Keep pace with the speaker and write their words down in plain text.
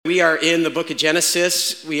We are in the book of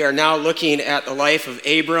Genesis. We are now looking at the life of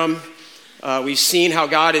Abram. We've seen how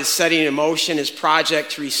God is setting in motion his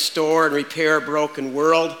project to restore and repair a broken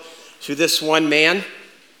world through this one man.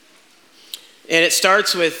 And it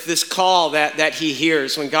starts with this call that he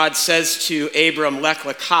hears when God says to Abram, Lech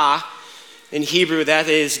Lecha. In Hebrew, that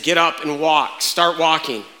is, get up and walk, start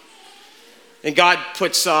walking. And God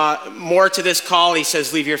puts more to this call. He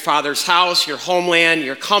says, leave your father's house, your homeland,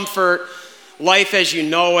 your comfort, life as you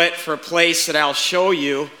know it, for a place that I'll show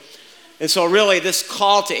you. And so really this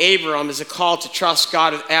call to Abram is a call to trust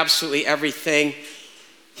God with absolutely everything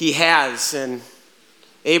he has. And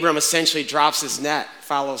Abram essentially drops his net,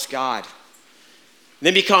 follows God. And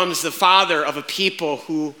then becomes the father of a people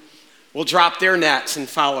who will drop their nets and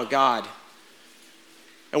follow God.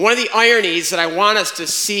 And one of the ironies that I want us to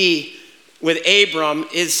see with Abram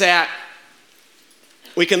is that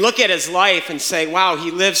we can look at his life and say, wow,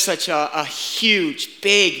 he lived such a huge,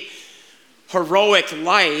 big, heroic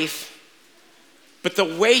life. But the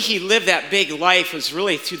way he lived that big life was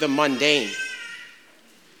really through the mundane.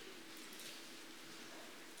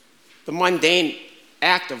 The mundane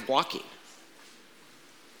act of walking.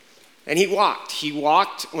 And he walked. He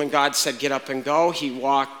walked when God said, get up and go. He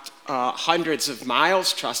walked hundreds of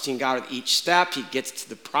miles, trusting God with each step. He gets to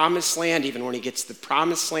the promised land. Even when he gets to the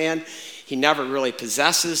promised land, he never really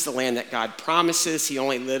possesses the land that God promises. He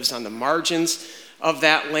only lives on the margins of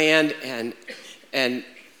that land. And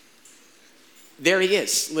there he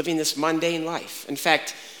is, living this mundane life. In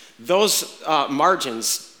fact, those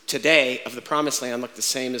margins today of the promised land look the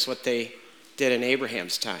same as what they did in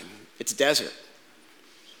Abraham's time. It's desert.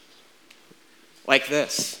 Like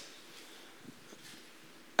this.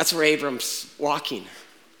 That's where Abram's walking.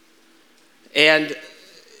 And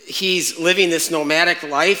he's living this nomadic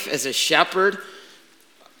life as a shepherd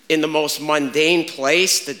in the most mundane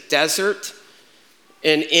place, the desert.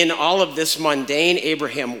 And in all of this mundane,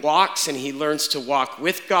 Abraham walks, and he learns to walk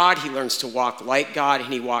with God, he learns to walk like God,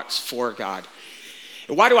 and he walks for God.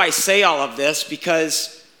 And why do I say all of this?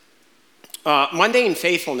 Because mundane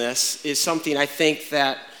faithfulness is something I think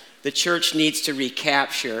that the church needs to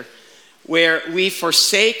recapture, where we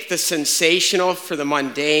forsake the sensational for the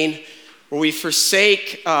mundane, where we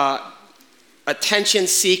forsake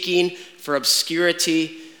attention-seeking for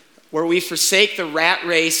obscurity, where we forsake the rat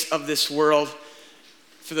race of this world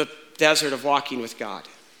for the desert of walking with God.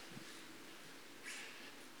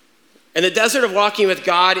 And the desert of walking with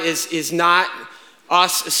God is not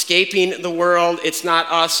us escaping the world. It's not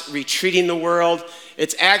us retreating the world.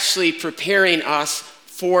 It's actually preparing us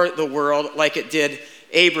for the world like it did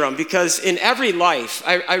Abram. Because in every life,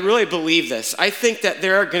 I really believe this. I think that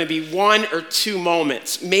there are going to be one or two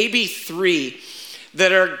moments, maybe three,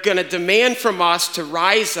 that are going to demand from us to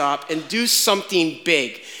rise up and do something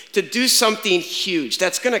big, to do something huge.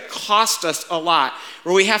 That's going to cost us a lot,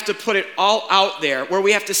 where we have to put it all out there, where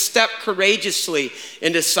we have to step courageously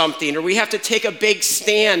into something, or we have to take a big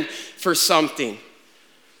stand for something.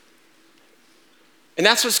 And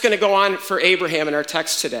that's what's going to go on for Abraham in our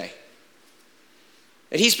text today.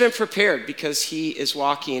 And he's been prepared because he is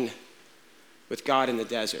walking with God in the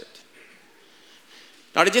desert.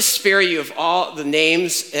 Now, to just spare you of all the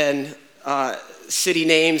names and city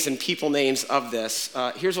names and people names of this,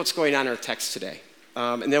 here's what's going on in our text today.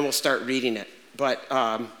 And then we'll start reading it. But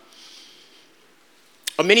a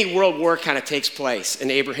mini world war kind of takes place in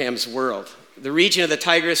Abraham's world. The region of the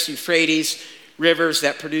Tigris, Euphrates, rivers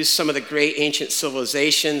that produce some of the great ancient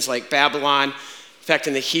civilizations like Babylon. In fact,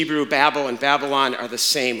 in the Hebrew, Babel and Babylon are the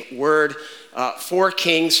same word. 4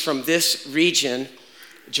 kings from this region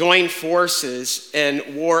joined forces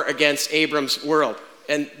and war against Abram's world.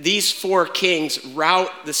 And these 4 kings rout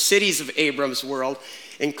the cities of Abram's world,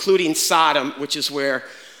 including Sodom, which is where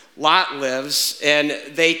Lot lives. And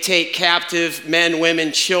they take captive men,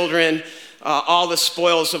 women, children, all the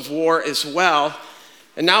spoils of war as well.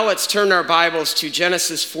 And now let's turn our Bibles to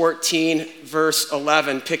Genesis 14, verse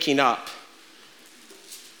 11, picking up.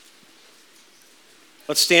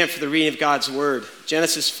 Let's stand for the reading of God's word.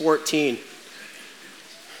 Genesis 14.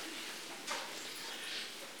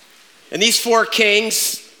 And these four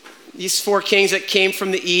kings that came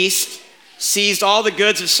from the east, seized all the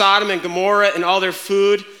goods of Sodom and Gomorrah and all their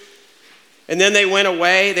food. And then they went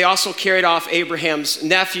away. They also carried off Abraham's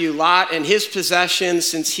nephew Lot and his possessions,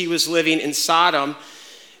 since he was living in Sodom.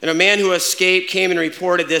 And a man who escaped came and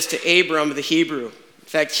reported this to Abram, the Hebrew. In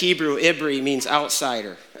fact, Hebrew, Ibri, means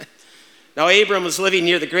outsider. Now Abram was living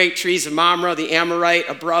near the great trees of Mamre, the Amorite,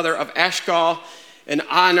 a brother of Eshcol and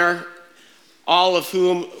Aner, all of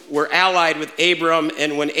whom were allied with Abram.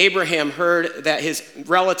 And when Abraham heard that his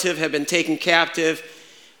relative had been taken captive,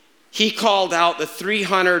 he called out the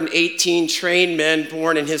 318 trained men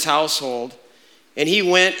born in his household, and he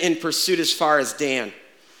went in pursuit as far as Dan.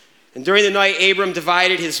 And during the night, Abram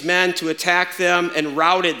divided his men to attack them and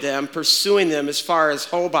routed them, pursuing them as far as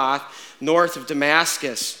Hobath, north of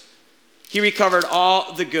Damascus. He recovered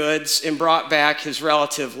all the goods and brought back his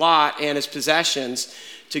relative Lot and his possessions,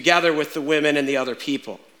 together with the women and the other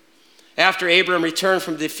people. After Abram returned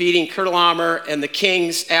from defeating Kedorlaomer and the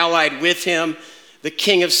kings allied with him, the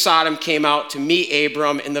king of Sodom came out to meet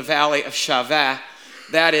Abram in the valley of Shaveh,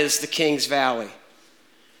 that is the king's valley.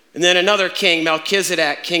 And then another king,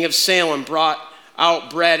 Melchizedek, king of Salem, brought out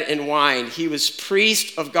bread and wine. He was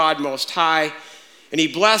priest of God Most High, and he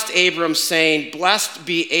blessed Abram, saying, "Blessed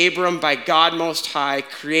be Abram by God Most High,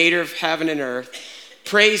 creator of heaven and earth.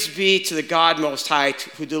 Praise be to the God Most High,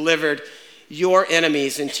 who delivered your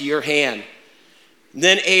enemies into your hand." And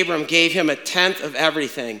then Abram gave him a tenth of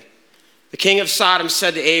everything. The king of Sodom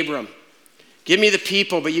said to Abram, "Give me the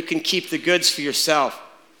people, but you can keep the goods for yourself."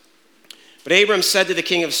 But Abram said to the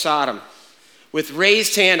king of Sodom, "With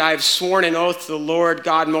raised hand I have sworn an oath to the Lord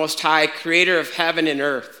God Most High, creator of heaven and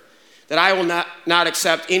earth, that I will not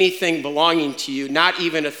accept anything belonging to you, not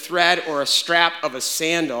even a thread or a strap of a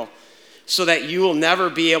sandal, so that you will never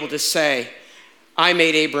be able to say, 'I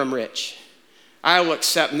made Abram rich.' I will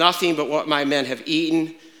accept nothing but what my men have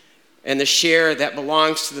eaten, and the share that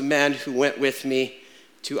belongs to the men who went with me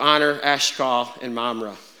to honor Eshcol and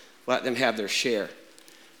Mamre. Let them have their share."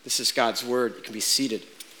 This is God's word. You can be seated.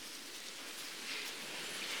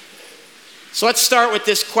 So let's start with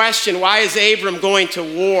this question. Why is Abram going to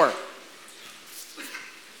war?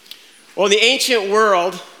 Well, in the ancient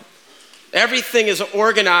world, everything is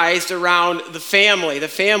organized around the family. The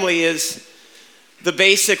family is the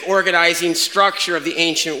basic organizing structure of the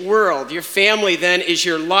ancient world. Your family then is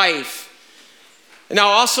your life. Now,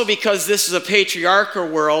 also because this is a patriarchal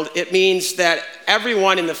world, it means that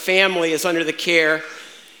everyone in the family is under the care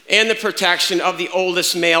and the protection of the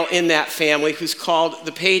oldest male in that family, who's called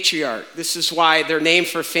the patriarch. This is why their name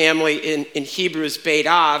for family in Hebrew is Beit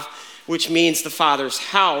Av, which means the father's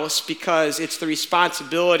house, because it's the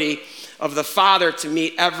responsibility of the father to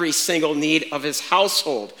meet every single need of his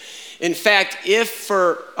household. In fact, if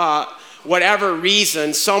for whatever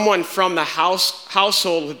reason someone from the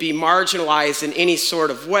household would be marginalized in any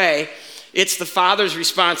sort of way, it's the father's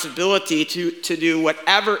responsibility to do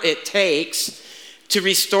whatever it takes to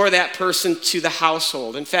restore that person to the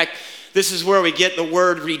household. In fact, this is where we get the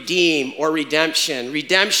word redeem or redemption.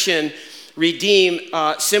 Redeem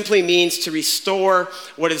simply means to restore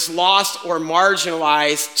what is lost or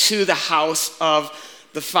marginalized to the house of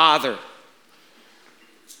the father.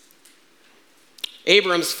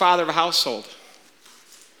 Abram's father of a household.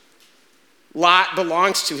 Lot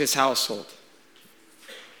belongs to his household.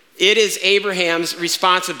 It is Abraham's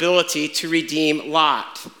responsibility to redeem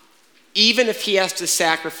Lot, even if he has to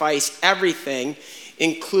sacrifice everything,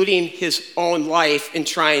 including his own life, in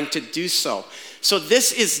trying to do so. So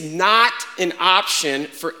this is not an option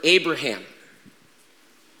for Abraham.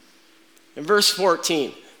 In verse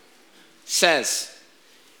 14 says,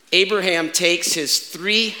 Abraham takes his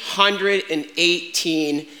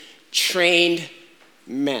 318 trained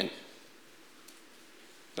men.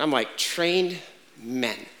 I'm like, trained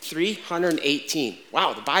men, 318.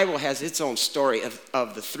 Wow, the Bible has its own story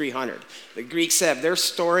of the 300. The Greeks have their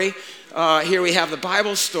story. Here we have the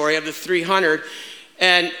Bible story of the 300.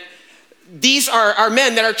 And these are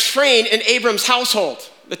men that are trained in Abram's household,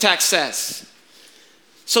 the text says.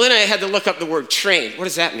 So then I had to look up the word trained. What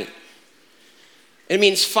does that mean? It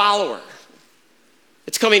means follower.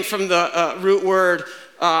 It's coming from the root word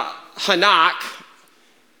hanak,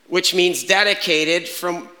 which means dedicated.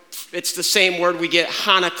 It's the same word we get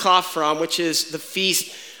Hanukkah from, which is the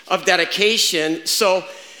feast of dedication. So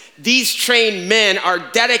these trained men are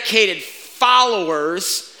dedicated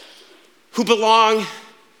followers who belong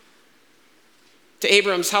to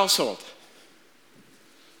Abram's household.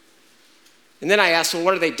 And then I asked, well,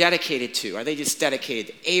 what are they dedicated to? Are they just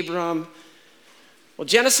dedicated to Abram? Well,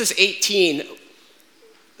 Genesis 18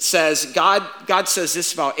 says, God says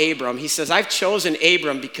this about Abram. He says, I've chosen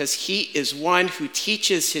Abram because he is one who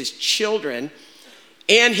teaches his children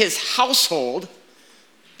and his household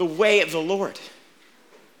the way of the Lord.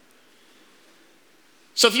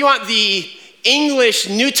 So if you want the English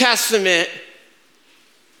New Testament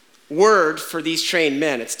word for these trained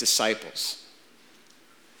men, it's disciples.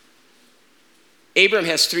 Abram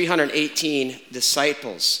has 318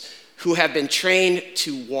 disciples who have been trained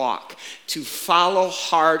to walk, to follow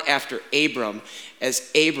hard after Abram as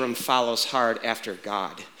Abram follows hard after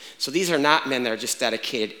God. So these are not men that are just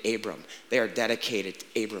dedicated to Abram. They are dedicated to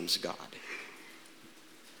Abram's God.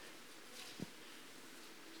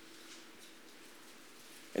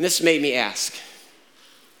 And this made me ask,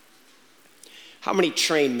 how many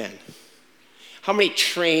trained men, how many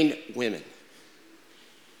trained women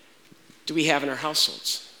do we have in our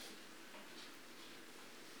households?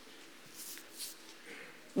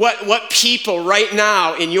 What people right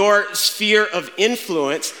now in your sphere of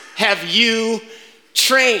influence have you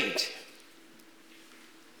trained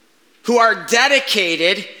who are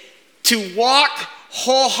dedicated to walk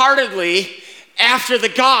wholeheartedly after the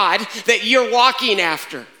God that you're walking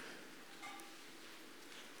after?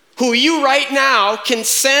 Who you right now can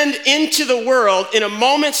send into the world in a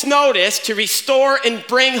moment's notice to restore and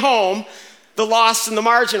bring home the lost and the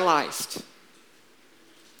marginalized.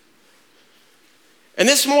 And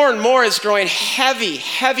this more and more is growing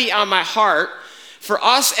heavy on my heart for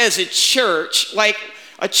us as a church. Like,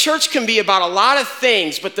 a church can be about a lot of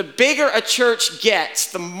things, but the bigger a church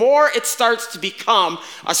gets, the more it starts to become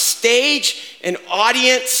a stage, an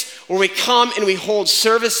audience where we come and we hold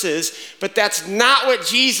services. But that's not what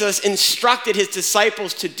Jesus instructed his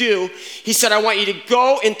disciples to do. He said, I want you to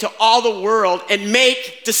go into all the world and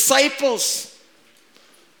make disciples.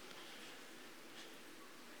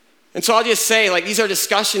 And so I'll just say, like, these are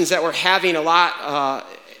discussions that we're having a lot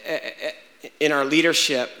in our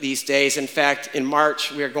leadership these days. In fact, in March,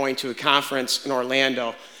 we are going to a conference in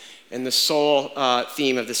Orlando, and the sole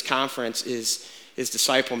theme of this conference is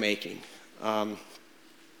disciple making.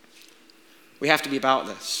 We have to be about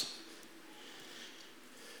this.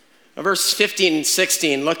 Now, verse 15 and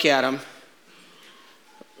 16, look at them.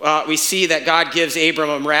 We see that God gives Abram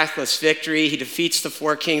a miraculous victory. He defeats the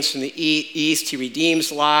 4 kings from the east. He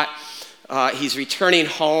redeems Lot. He's returning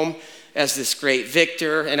home as this great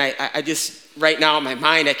victor. And I just, right now in my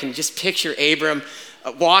mind, I can just picture Abram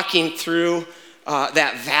walking through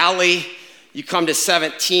that valley. You come to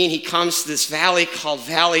 17, he comes to this valley called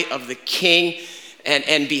Valley of the King.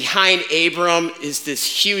 And behind Abram is this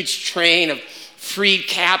huge train of freed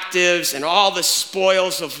captives and all the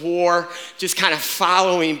spoils of war just kind of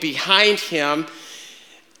following behind him.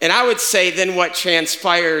 And I would say then what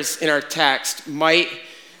transpires in our text might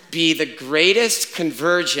be the greatest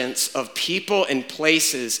convergence of people and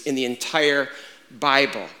places in the entire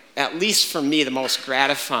Bible. At least for me, the most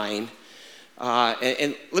gratifying.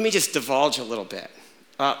 And let me just divulge a little bit.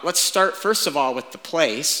 Let's start first of all with the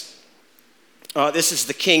place. This is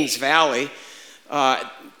the King's Valley.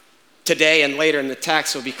 Today and later in the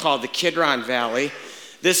text will be called the Kidron Valley.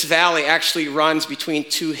 This valley actually runs between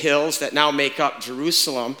 2 hills that now make up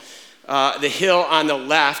Jerusalem. The hill on the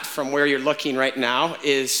left from where you're looking right now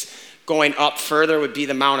is going up further would be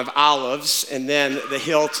the Mount of Olives, and then the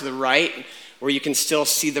hill to the right where you can still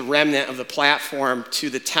see the remnant of the platform to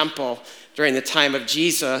the temple during the time of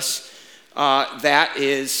Jesus, that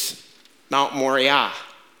is Mount Moriah,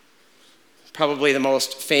 probably the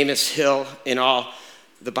most famous hill in all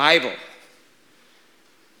the Bible.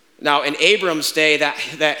 Now, in Abram's day,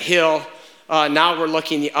 that hill, now we're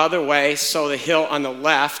looking the other way, so the hill on the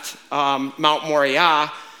left, Mount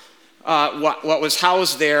Moriah, what was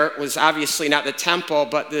housed there was obviously not the temple,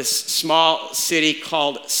 but this small city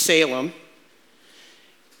called Salem.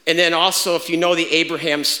 And then also, if you know the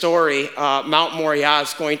Abraham story, Mount Moriah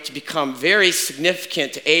is going to become very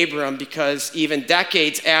significant to Abram, because even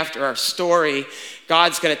decades after our story,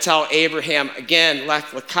 God's going to tell Abraham again, Lech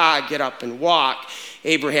Lecha, get up and walk.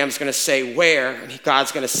 Abraham's going to say, where? And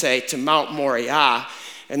God's going to say, to Mount Moriah.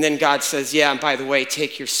 And then God says, yeah, and by the way,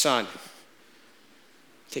 take your son.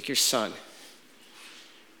 Take your son.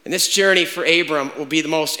 And this journey for Abram will be the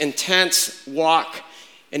most intense walk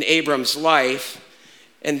in Abram's life.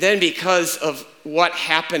 And then because of what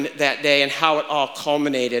happened that day and how it all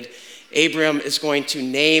culminated, Abram is going to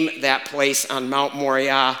name that place on Mount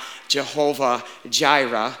Moriah Jehovah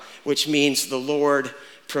Jireh, which means the Lord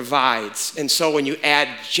provides. And so when you add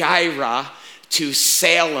Jireh to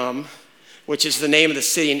Salem, which is the name of the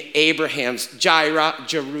city in Abraham's, Jireh,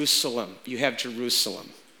 Jerusalem, you have Jerusalem.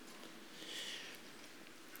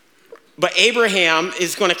 But Abraham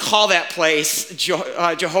is going to call that place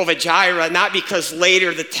Jehovah Jireh, not because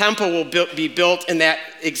later the temple will be built in that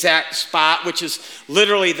exact spot, which is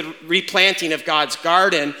literally the replanting of God's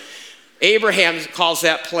garden. Abraham calls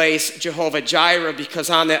that place Jehovah Jireh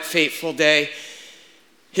because on that fateful day,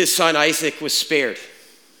 his son Isaac was spared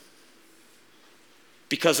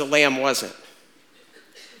because the lamb wasn't.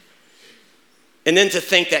 And then to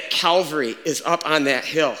think that Calvary is up on that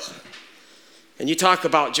hill. And you talk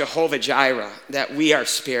about Jehovah Jireh, that we are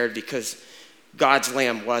spared because God's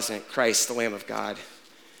lamb wasn't, Christ, the Lamb of God,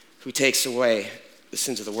 who takes away the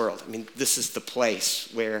sins of the world. I mean, this is the place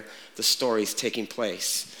where the story is taking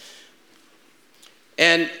place.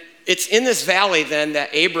 And it's in this valley then that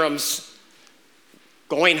Abram's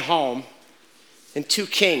going home, and two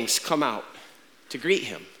kings come out to greet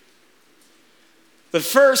him. The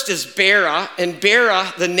first is Bera, and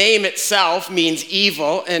Bera, the name itself, means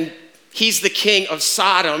evil, and he's the king of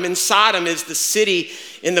Sodom, and Sodom is the city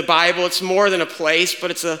in the Bible. It's more than a place,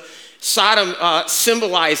 but Sodom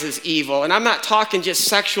symbolizes evil. And I'm not talking just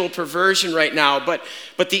sexual perversion right now, but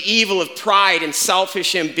the evil of pride and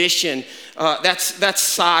selfish ambition. That's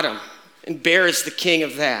Sodom, and Bera is the king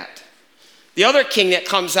of that. The other king that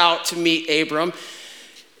comes out to meet Abram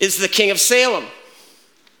is the king of Salem.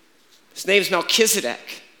 His name's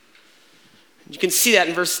Melchizedek. You can see that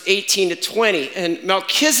in verse 18 to 20. And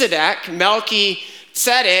Melchizedek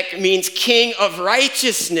means king of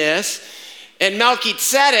righteousness. And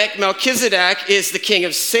Melchizedek is the king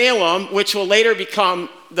of Salem, which will later become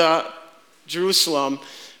the Jerusalem,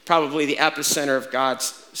 probably the epicenter of God's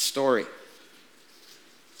story.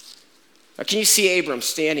 Now, can you see Abram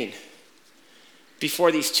standing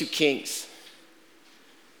before these two kings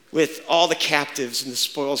with all the captives and the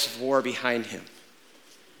spoils of war behind him?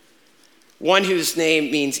 One whose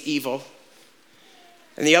name means evil,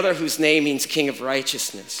 and the other whose name means king of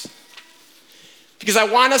righteousness. Because I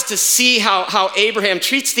want us to see how Abraham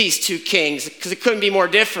treats these two kings, because it couldn't be more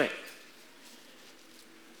different.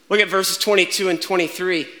 Look at verses 22 and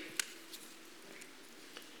 23.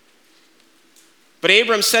 But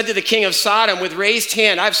Abram said to the king of Sodom, with raised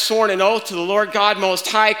hand, I've sworn an oath to the Lord God Most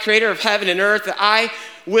High, creator of heaven and earth, that I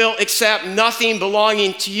will accept nothing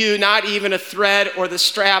belonging to you, not even a thread or the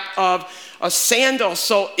strap of a sandal.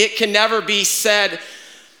 So it can never be said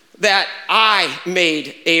that I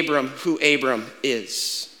made Abram who Abram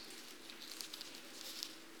is.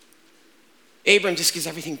 Abram just gives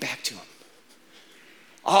everything back to him.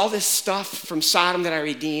 All this stuff from Sodom that I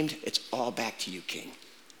redeemed, it's all back to you, king.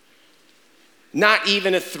 Not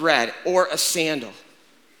even a thread or a sandal.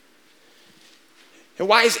 And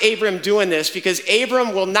why is Abram doing this? Because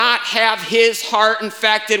Abram will not have his heart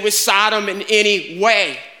infected with Sodom in any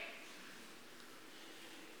way.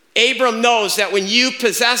 Abram knows that when you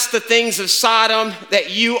possess the things of Sodom,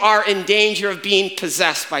 that you are in danger of being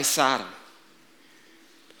possessed by Sodom.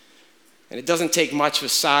 And it doesn't take much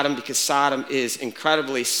with Sodom, because Sodom is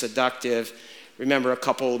incredibly seductive. Remember a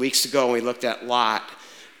couple of weeks ago when we looked at Lot.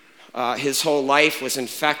 His whole life was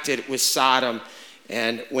infected with Sodom.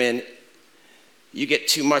 And when you get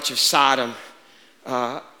too much of Sodom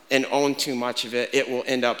and own too much of it, it will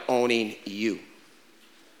end up owning you.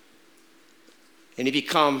 And you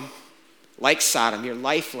become like Sodom. Your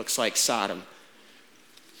life looks like Sodom.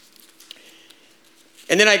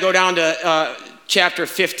 And then I go down to chapter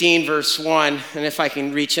 15, verse 1. And if I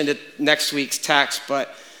can reach into next week's text,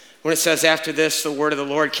 but when it says, after this, the word of the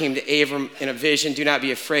Lord came to Abram in a vision. Do not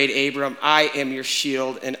be afraid, Abram. I am your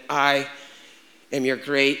shield, and I am your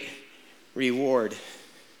great reward.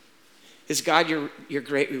 Is God your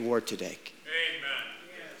great reward today?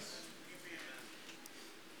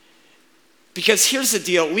 Because here's the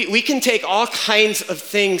deal. We can take all kinds of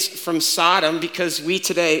things from Sodom, because we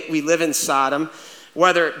live in Sodom,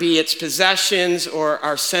 whether it be its possessions or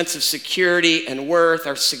our sense of security and worth,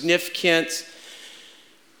 our significance.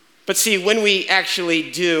 But see, when we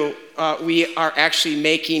actually do, we are actually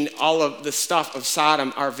making all of the stuff of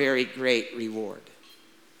Sodom our very great reward.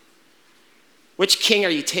 Which king are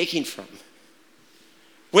you taking from?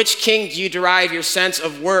 Which king do you derive your sense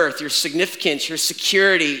of worth, your significance, your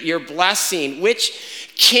security, your blessing? Which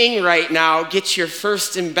king right now gets your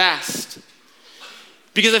first and best?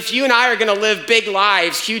 Because if you and I are going to live big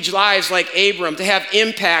lives, huge lives like Abram, to have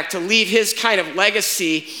impact, to leave his kind of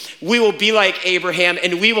legacy, we will be like Abraham,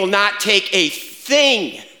 and we will not take a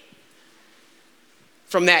thing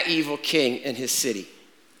from that evil king and his city,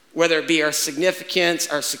 whether it be our significance,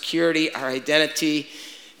 our security, our identity,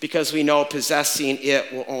 because we know possessing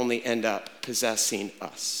it will only end up possessing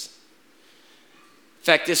us. In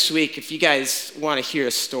fact, this week, if you guys want to hear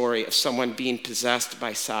a story of someone being possessed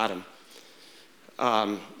by Sodom,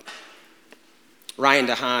 Ryan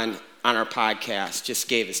DeHaan on our podcast just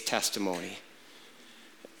gave his testimony.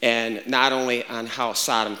 And not only on how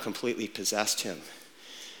Sodom completely possessed him,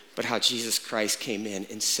 but how Jesus Christ came in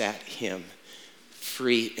and set him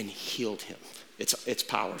free and healed him. It's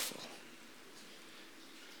powerful.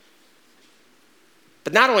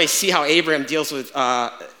 But not only see how Abraham deals with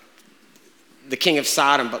the king of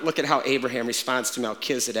Sodom, but look at how Abraham responds to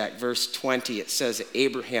Melchizedek. Verse 20, it says that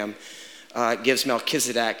Abraham gives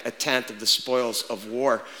Melchizedek a tenth of the spoils of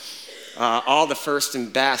war. All the first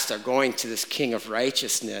and best are going to this king of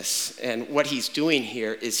righteousness. And what he's doing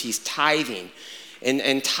here is he's tithing.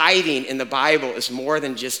 And tithing in the Bible is more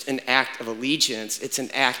than just an act of allegiance. It's an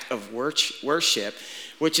act of worship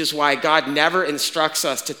which is why God never instructs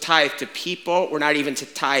us to tithe to people. We're not even to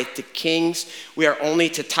tithe to kings. We are only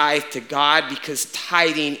to tithe to God because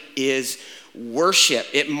tithing is worship.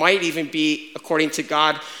 It might even be, according to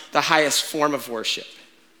God, the highest form of worship.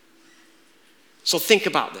 So think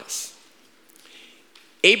about this.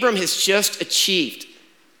 Abram has just achieved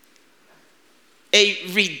a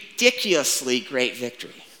ridiculously great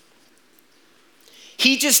victory.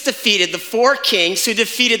 He just defeated the 4 kings who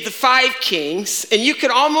defeated the 5 kings. And you could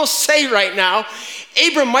almost say right now,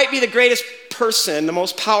 Abram might be the greatest person, the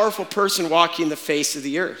most powerful person walking the face of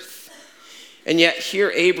the earth. And yet here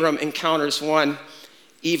Abram encounters one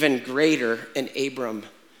even greater, and Abram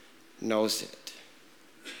knows it.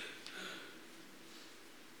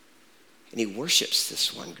 And he worships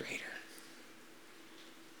this one greater.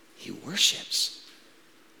 He worships.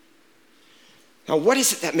 Now, what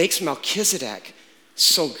is it that makes Melchizedek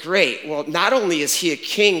so great? Well, not only is he a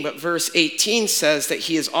king, but verse 18 says that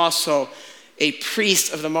he is also a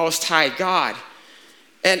priest of the Most High God.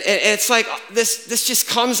 And it's like this just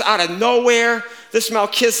comes out of nowhere, this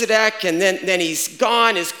Melchizedek, and then he's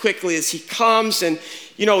gone as quickly as he comes. And,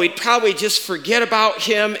 you know, we'd probably just forget about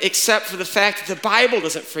him, except for the fact that the Bible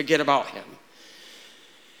doesn't forget about him.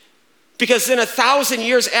 Because then 1,000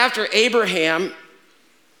 years after Abraham,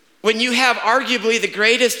 when you have arguably the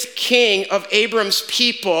greatest king of Abram's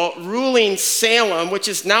people ruling Salem, which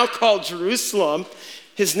is now called Jerusalem,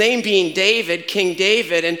 his name being David, King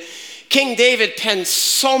David, and King David penned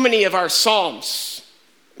so many of our Psalms.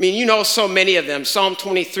 I mean, you know so many of them. Psalm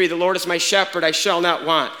 23, the Lord is my shepherd, I shall not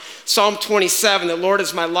want. Psalm 27, the Lord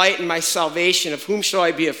is my light and my salvation, of whom shall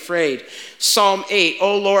I be afraid? Psalm 8,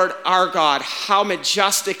 O Lord our God, how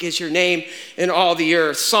majestic is your name in all the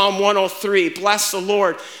earth. Psalm 103, bless the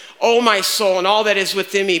Lord, O my soul, and all that is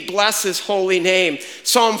within me, bless his holy name.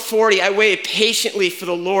 Psalm 40, I waited patiently for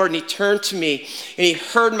the Lord, and he turned to me, and he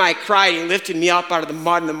heard my cry, and he lifted me up out of the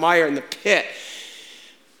mud and the mire and the pit.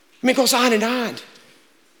 I mean, it goes on and on.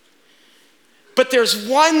 But there's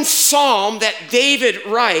one psalm that David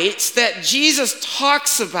writes that Jesus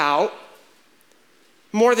talks about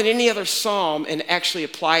more than any other psalm, and actually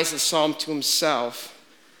applies the psalm to himself.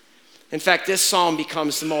 In fact, this psalm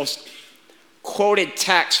becomes the most quoted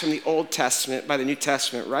text from the Old Testament by the New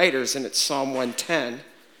Testament writers, and it's Psalm 110.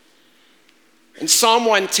 And Psalm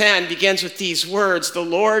 110 begins with these words, the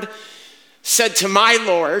Lord said to my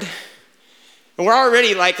Lord, and we're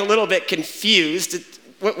already like a little bit confused.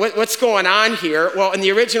 What's going on here? Well, in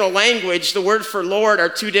the original language, the word for Lord are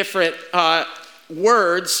 2 different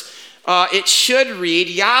words. It should read,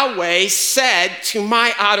 Yahweh said to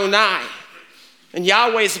my Adonai. And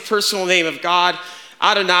Yahweh is the personal name of God.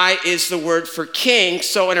 Adonai is the word for king.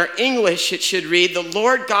 So in our English, it should read, the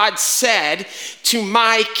Lord God said to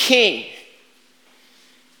my king.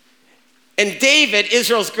 And David,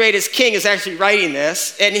 Israel's greatest king, is actually writing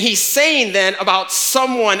this. And he's saying then about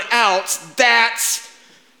someone else, that's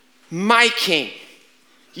my king.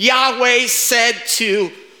 Yahweh said to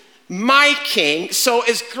my king. So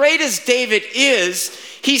as great as David is,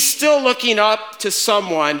 he's still looking up to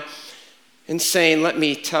someone and saying, let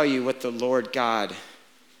me tell you what the Lord God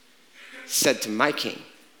said to my king.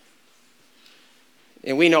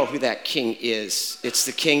 And we know who that king is. It's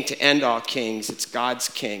the king to end all kings. It's God's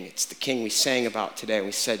king. It's the king we sang about today.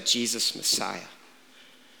 We said Jesus Messiah.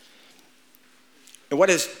 And what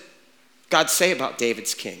does God say about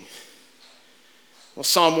David's king? Well,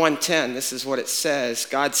 Psalm 110, this is what it says.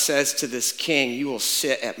 God says to this king, you will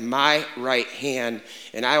sit at my right hand,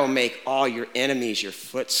 and I will make all your enemies your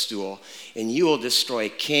footstool, and you will destroy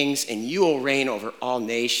kings, and you will reign over all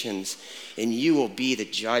nations, and you will be the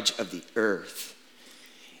judge of the earth.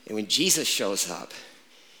 And when Jesus shows up,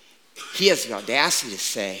 he has the audacity to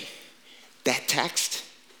say, that text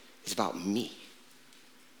is about me.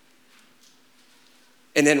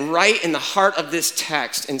 And then right in the heart of this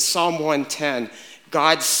text, in Psalm 110,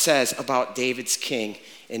 God says about David's king,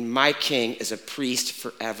 and my king is a priest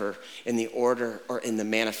forever in the order or in the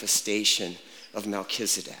manifestation of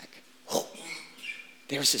Melchizedek. Oh,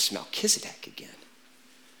 there's this Melchizedek again.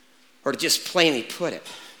 Or to just plainly put it,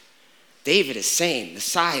 David is saying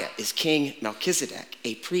Messiah is King Melchizedek,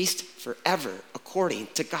 a priest forever according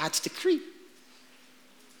to God's decree.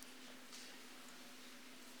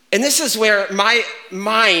 And this is where my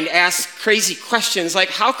mind asks crazy questions like,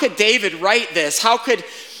 how could David write this? How could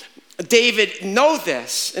David know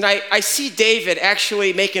this? And I see David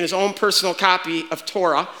actually making his own personal copy of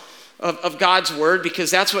Torah, of God's word,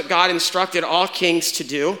 because that's what God instructed all kings to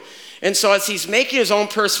do. And so as he's making his own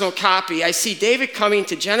personal copy, I see David coming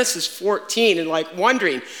to Genesis 14 and like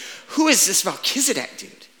wondering, who is this Melchizedek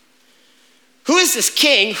dude? who is this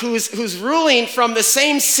king who's ruling from the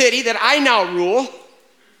same city that I now rule,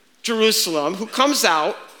 Jerusalem, who comes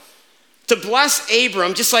out to bless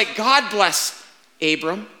Abram just like God blessed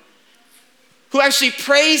Abram, who actually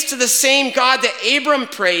prays to the same God that Abram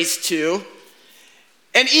prays to,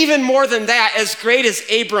 and even more than that, as great as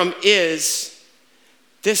Abram is,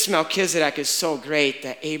 this Melchizedek is so great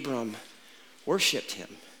that Abram worshiped him.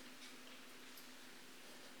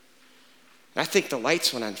 And I think the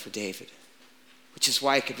lights went on for David, which is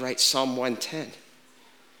why he could write Psalm 110.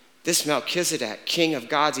 This Melchizedek, king of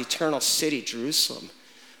God's eternal city, Jerusalem,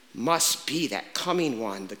 must be that coming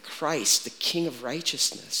one, the Christ, the King of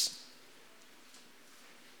righteousness.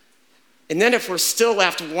 And then if we're still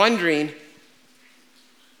left wondering,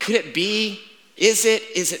 could it be? Is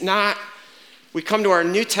it not? We come to our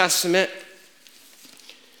New Testament,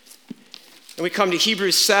 and we come to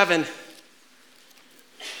Hebrews 7.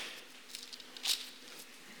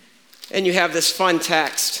 And you have this fun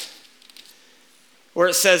text where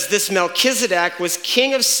it says, this Melchizedek was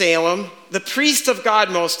king of Salem, the priest of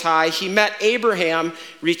God Most High. He met Abraham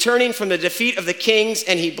returning from the defeat of the kings,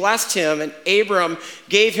 and he blessed him, and Abram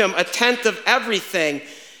gave him a tenth of everything.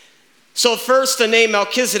 So first, the name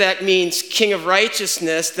Melchizedek means king of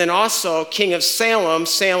righteousness, then also king of Salem.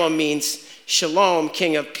 Salem means shalom,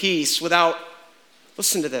 king of peace.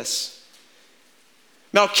 Listen to this.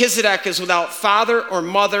 Melchizedek is without father or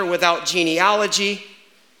mother, without genealogy,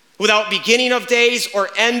 without beginning of days or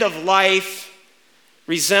end of life,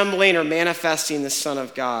 resembling or manifesting the Son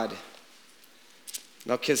of God.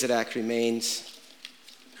 Melchizedek remains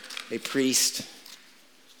a priest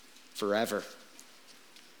forever.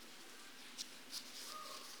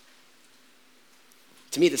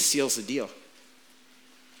 To me, this seals the deal.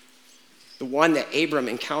 The one that Abram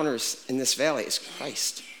encounters in this valley is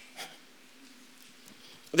Christ.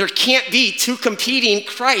 There can't be two competing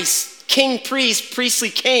Christs, king, priest, priestly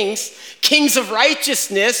kings, kings of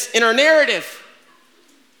righteousness in our narrative.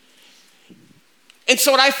 And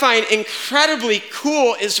so what I find incredibly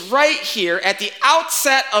cool is right here at the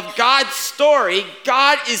outset of God's story,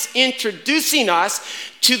 God is introducing us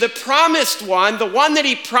to the promised one, the one that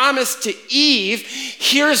he promised to Eve.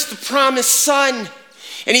 Here's the promised son.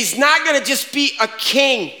 And he's not going to just be a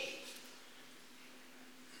king,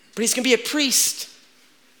 but he's going to be a priest.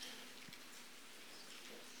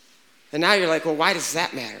 And now you're like, well, why does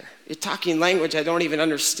that matter? You're talking language I don't even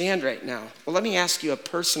understand right now. Well, let me ask you a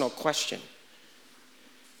personal question.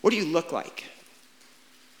 What do you look like?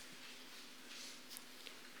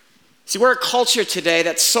 See, we're a culture today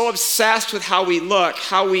that's so obsessed with how we look,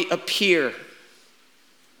 how we appear,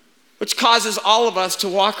 which causes all of us to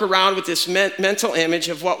walk around with this mental image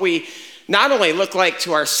of what we not only look like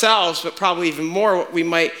to ourselves, but probably even more what we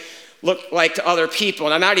might look like to other people.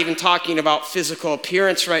 And I'm not even talking about physical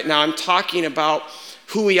appearance right now. I'm talking about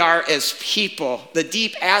who we are as people, the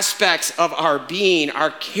deep aspects of our being, our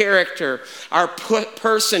character, our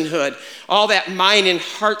personhood, all that mind and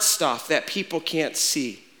heart stuff that people can't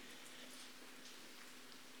see.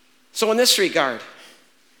 So in this regard,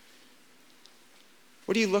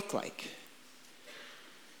 what do you look like?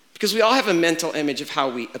 Because we all have a mental image of how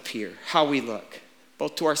we appear, how we look,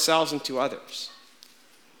 both to ourselves and to others.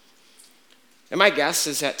 And my guess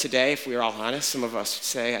is that today, if we were all honest, some of us would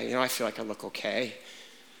say, I feel like I look okay.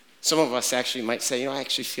 Some of us actually might say, I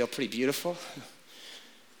actually feel pretty beautiful.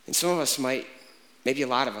 And some of us might, maybe a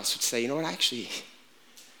lot of us would say, I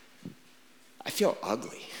feel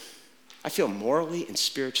ugly. I feel morally and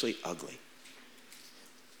spiritually ugly.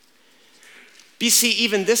 But you see,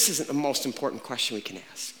 even this isn't the most important question we can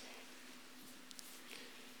ask.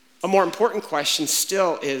 A more important question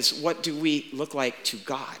still is, what do we look like to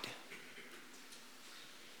God?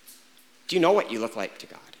 Do you know what you look like to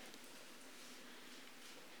God?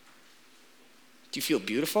 Do you feel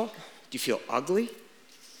beautiful? Do you feel ugly?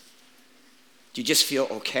 Do you just feel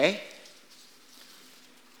okay?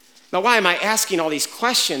 Now, why am I asking all these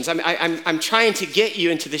questions? I'm trying to get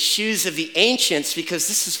you into the shoes of the ancients, because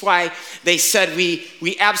this is why they said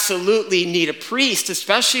we absolutely need a priest,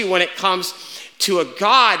 especially when it comes to a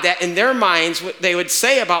God that in their minds, what they would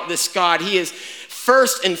say about this God, he is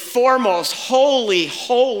first and foremost holy,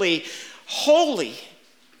 holy, holy.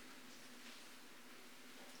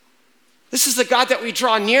 This is the God that we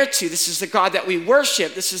draw near to. This is the God that we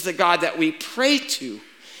worship. This is the God that we pray to.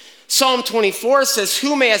 Psalm 24 says,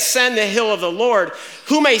 who may ascend the hill of the Lord?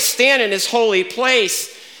 Who may stand in his holy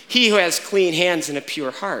place? He who has clean hands and a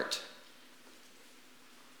pure heart.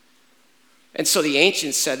 And so the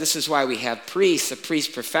ancients said, this is why we have priests. A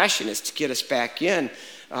priest's profession is to get us back in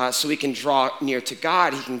so we can draw near to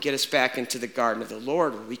God. He can get us back into the garden of the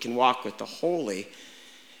Lord where we can walk with the holy.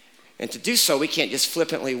 And to do so, we can't just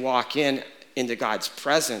flippantly walk into God's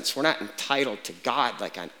presence. We're not entitled to God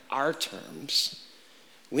like on our terms.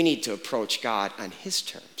 We need to approach God on his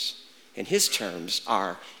terms. And his terms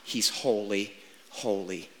are, he's holy,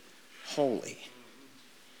 holy, holy.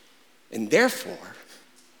 And therefore,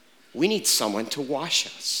 we need someone to wash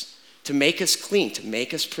us, to make us clean, to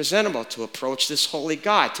make us presentable, to approach this holy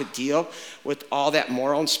God, to deal with all that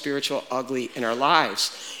moral and spiritual ugly in our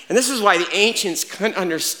lives. And this is why the ancients couldn't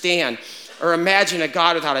understand or imagine a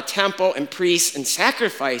God without a temple and priests and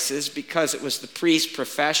sacrifices, because it was the priest's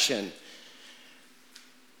profession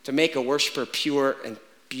to make a worshiper pure and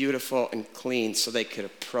beautiful and clean so they could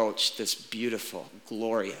approach this beautiful,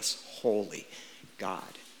 glorious, holy God.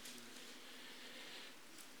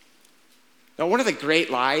 Now, one of the great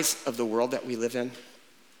lies of the world that we live in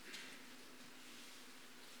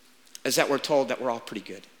is that we're told that we're all pretty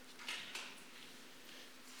good.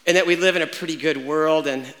 And that we live in a pretty good world,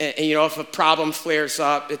 and if a problem flares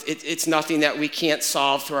up, it's nothing that we can't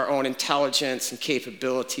solve through our own intelligence and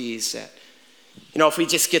capabilities. That, if we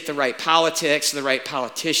just get the right politics, the right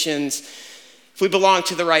politicians, if we belong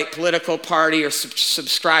to the right political party or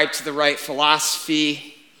subscribe to the right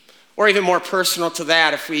philosophy, or even more personal to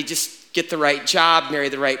that, if we just get the right job, marry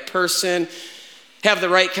the right person, have the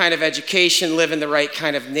right kind of education, live in the right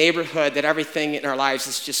kind of neighborhood, that everything in our lives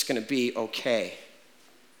is just going to be okay.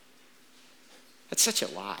 That's such a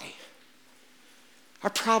lie. Our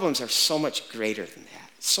problems are so much greater than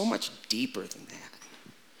that, so much deeper than that.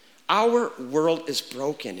 Our world is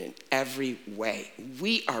broken in every way.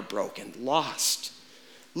 We are broken, lost.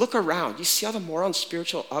 Look around. You see all the moral and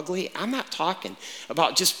spiritual ugly? I'm not talking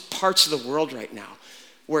about just parts of the world right now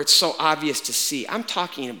where it's so obvious to see. I'm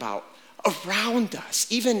talking about around us,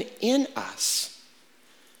 even in us.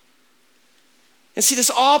 And see, this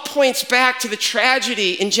all points back to the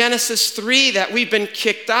tragedy in Genesis 3 that we've been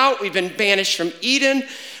kicked out, we've been banished from Eden,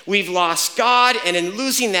 we've lost God, and in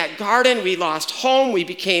losing that garden, we lost home, we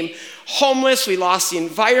became homeless, we lost the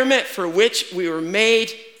environment for which we were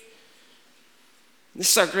made.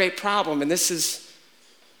 This is our great problem, and this is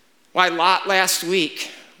why Lot last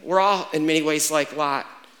week, we're all in many ways like Lot.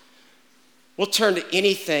 We'll turn to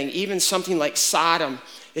anything, even something like Sodom,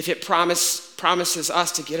 if it promises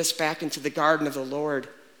us to get us back into the garden of the Lord.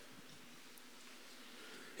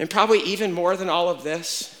 And probably even more than all of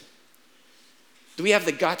this, do we have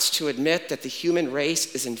the guts to admit that the human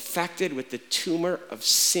race is infected with the tumor of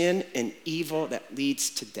sin and evil that leads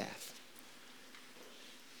to death?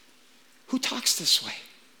 Who talks this way?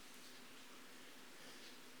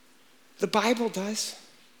 The Bible does.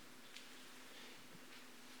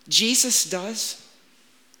 Jesus does.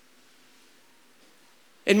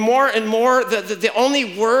 And more, the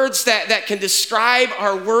only words that can describe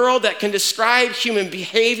our world, that can describe human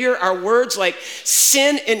behavior, are words like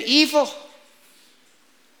sin and evil.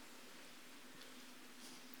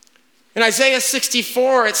 In Isaiah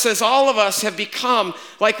 64, it says, all of us have become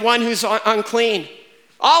like one who's unclean.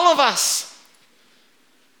 All of us.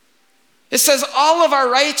 It says all of our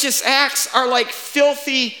righteous acts are like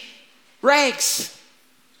filthy rags.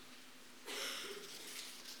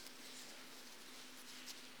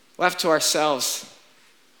 Left to ourselves,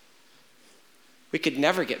 we could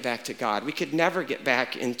never get back to God. We could never get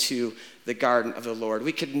back into the garden of the Lord.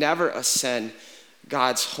 We could never ascend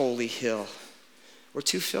God's holy hill. We're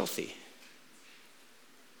too filthy.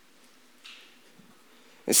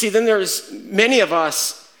 And see, then there's many of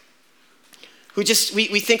us who just,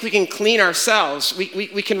 we think we can clean ourselves.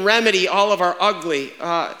 We can remedy all of our ugly.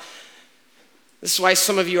 This is why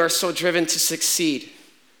some of you are so driven to succeed.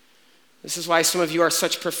 This is why some of you are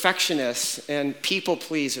such perfectionists and people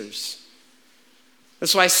pleasers.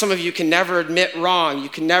 This is why some of you can never admit wrong. You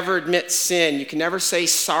can never admit sin. You can never say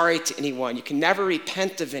sorry to anyone. You can never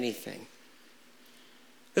repent of anything.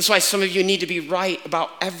 This is why some of you need to be right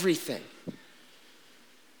about everything.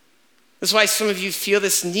 This is why some of you feel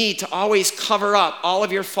this need to always cover up all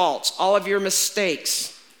of your faults, all of your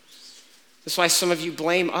mistakes. This is why some of you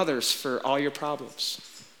blame others for all your problems.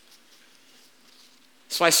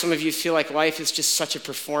 That's why some of you feel like life is just such a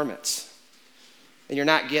performance and you're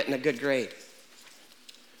not getting a good grade.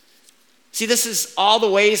 See, this is all the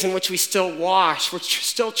ways in which we still wash. We're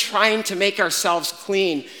still trying to make ourselves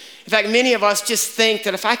clean. In fact, many of us just think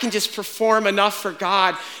that if I can just perform enough for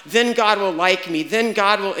God, then God will like me, then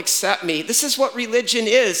God will accept me. This is what religion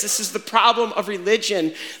is. This is the problem of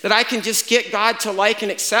religion, that I can just get God to like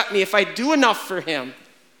and accept me if I do enough for him.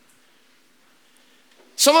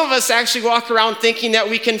 Some of us actually walk around thinking that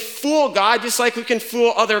we can fool God just like we can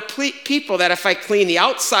fool other people, that if I clean the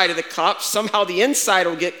outside of the cup, somehow the inside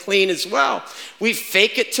will get clean as well. We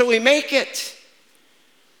fake it till we make it.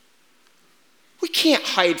 We can't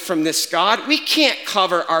hide from this God. We can't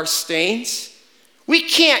cover our stains. We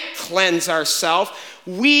can't cleanse ourselves.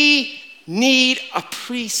 We need a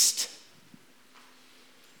priest.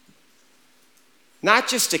 Not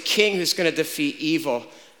just a king who's going to defeat evil.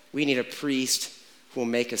 We need a priest who will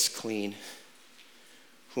make us clean,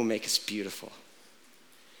 who will make us beautiful.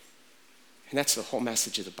 And that's the whole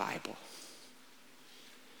message of the Bible.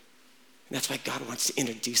 And that's why God wants to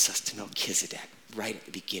introduce us to Melchizedek right at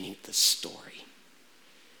the beginning of the story.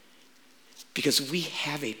 Because we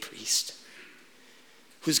have a priest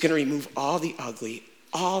who's going to remove all the ugly,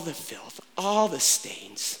 all the filth, all the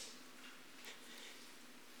stains.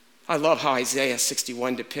 I love how Isaiah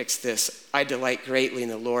 61 depicts this. I delight greatly in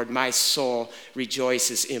the Lord. My soul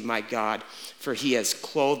rejoices in my God, for he has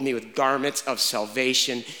clothed me with garments of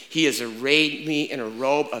salvation. He has arrayed me in a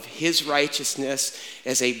robe of his righteousness,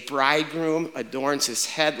 as a bridegroom adorns his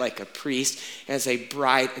head like a priest, as a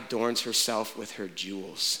bride adorns herself with her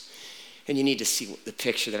jewels. And you need to see the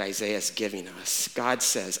picture that Isaiah is giving us. God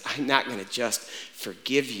says, I'm not going to just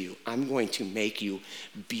forgive you. I'm going to make you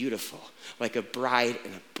beautiful, like a bride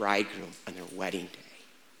and a bridegroom on their wedding day.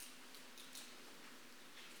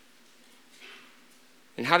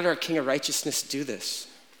 And how did our King of Righteousness do this?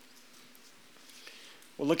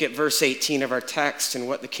 Well, look at verse 18 of our text and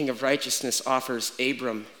what the King of Righteousness offers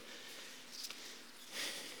Abram.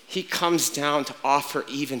 He comes down to offer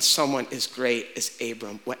even someone as great as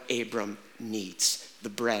Abram what Abram needs, the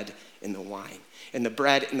bread and the wine. And the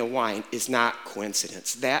bread and the wine is not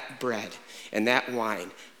coincidence. That bread and that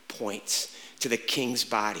wine points to the king's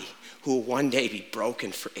body, who will one day be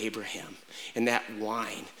broken for Abraham. And that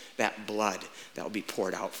wine, that blood, that will be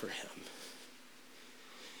poured out for him.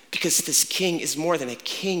 Because this king is more than a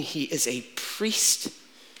king, he is a priest.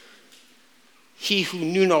 He who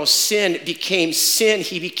knew no sin became sin.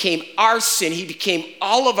 He became our sin. He became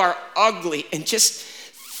all of our ugly. And just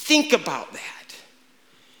think about that.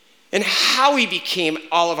 And how he became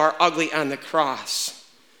all of our ugly on the cross.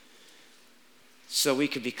 So we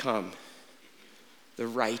could become the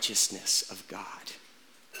righteousness of God.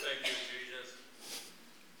 Thank you, Jesus.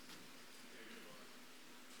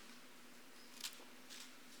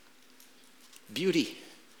 Beauty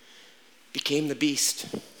became the beast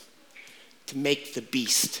to make the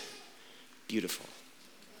beast beautiful.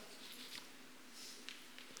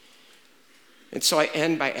 And so I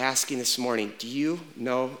end by asking this morning, do you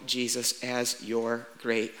know Jesus as your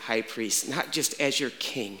great high priest? Not just as your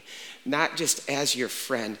king, not just as your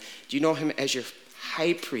friend. Do you know him as your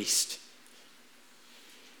high priest?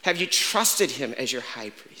 Have you trusted him as your high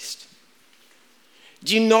priest?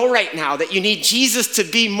 Do you know right now that you need Jesus to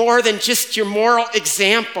be more than just your moral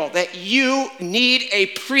example, that you need a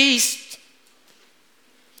priest?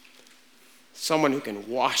 Someone who can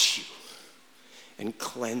wash you and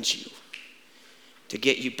cleanse you to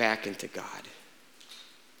get you back into God.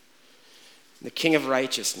 The King of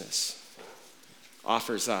Righteousness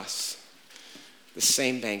offers us the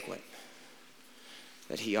same banquet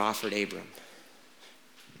that he offered Abram.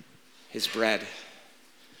 His bread,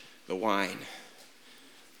 the wine,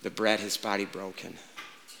 the bread his body broken,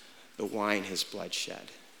 the wine his blood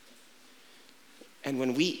shed. And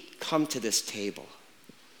when we come to this table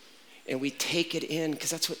and we take it in, because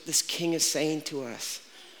that's what this king is saying to us.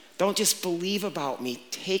 Don't just believe about me,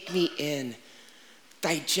 take me in.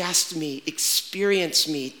 Digest me, experience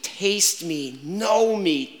me, taste me, know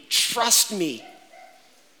me, trust me.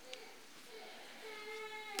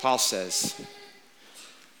 Paul says,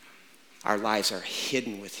 our lives are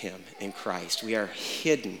hidden with him in Christ. We are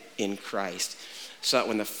hidden in Christ so that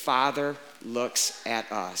when the Father looks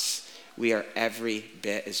at us, we are every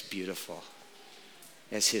bit as beautiful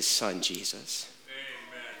as his son, Jesus.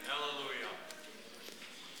 Amen. Hallelujah.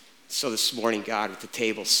 So this morning, God, with the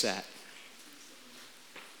table set,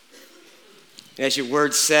 and as your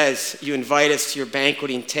word says, you invite us to your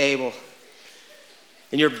banqueting table,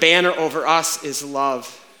 and your banner over us is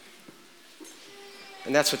love.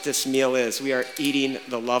 And that's what this meal is. We are eating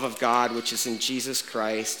the love of God, which is in Jesus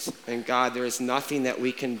Christ. And God, there is nothing that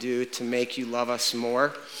we can do to make you love us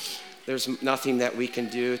more. There's nothing that we can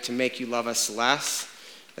do to make you love us less.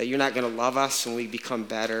 That you're not going to love us and we become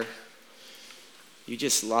better. You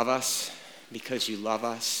just love us because you love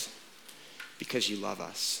us, because you love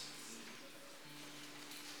us.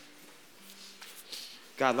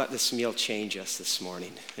 God, let this meal change us this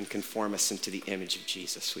morning and conform us into the image of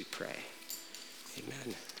Jesus, we pray.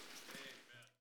 Amen.